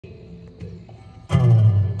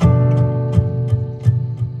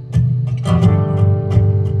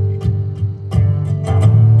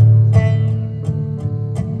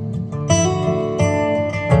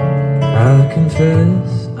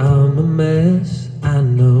yes, I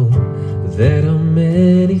know that I'm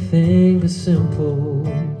anything but simple.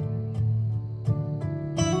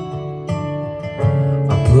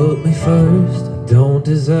 I put me first, I don't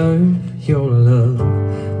deserve your love,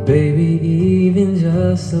 baby, even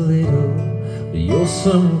just a little. But you're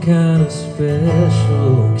some kind of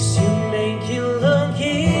special, 'cause you make it look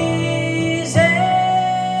easy.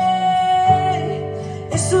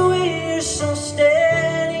 It's the way you're so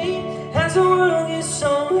steady, as the world gets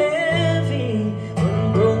so heavy, when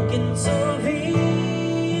I'm broken to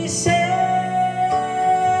pieces,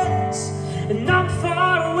 and I'm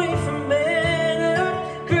far away from better.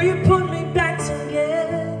 Girl, you put me back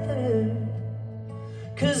together,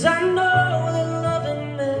 'cause I know that loving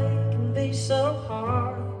me can be so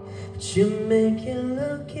hard, but you make it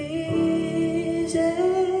look easy.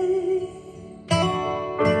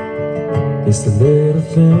 It's the little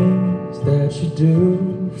things that you do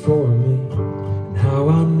for me, and how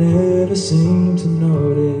I never seem to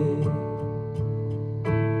notice.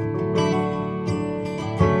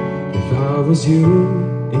 If I was you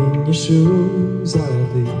in your shoes, I'd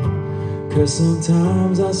leave, 'cause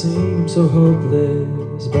sometimes I seem so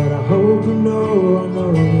hopeless, but I hope you know I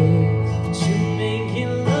know this. You make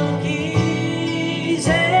it look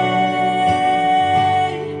easy.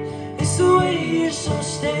 It's the way you're so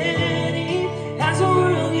steady, as the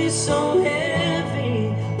world gets so heavy,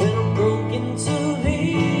 when I'm broken to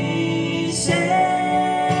pieces,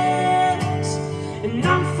 and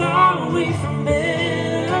I'm far away from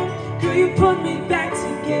better. Girl, you put me back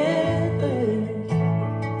together,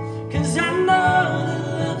 'cause I know that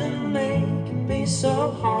loving me can be so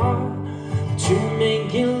hard, but you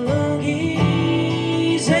make it look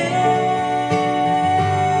easy.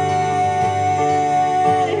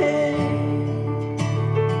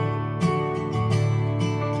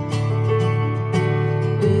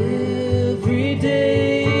 Every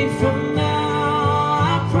day from now,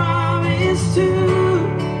 I promise to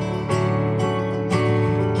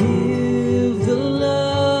give the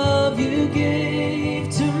love you gave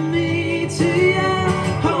to me to you.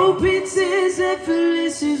 Hope it's as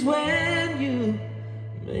effortless as when you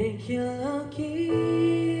make it look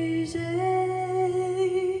easy.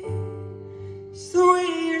 It's the way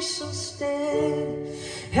you're so steady,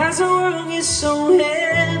 as the world gets so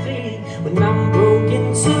heavy, when I'm broken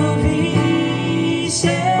to pieces,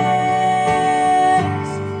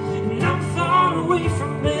 and I'm far away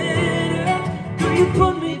from better. Girl, you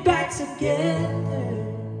put me back together,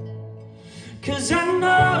 'cause I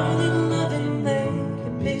know that loving me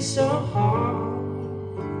can be so hard.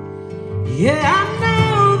 Yeah,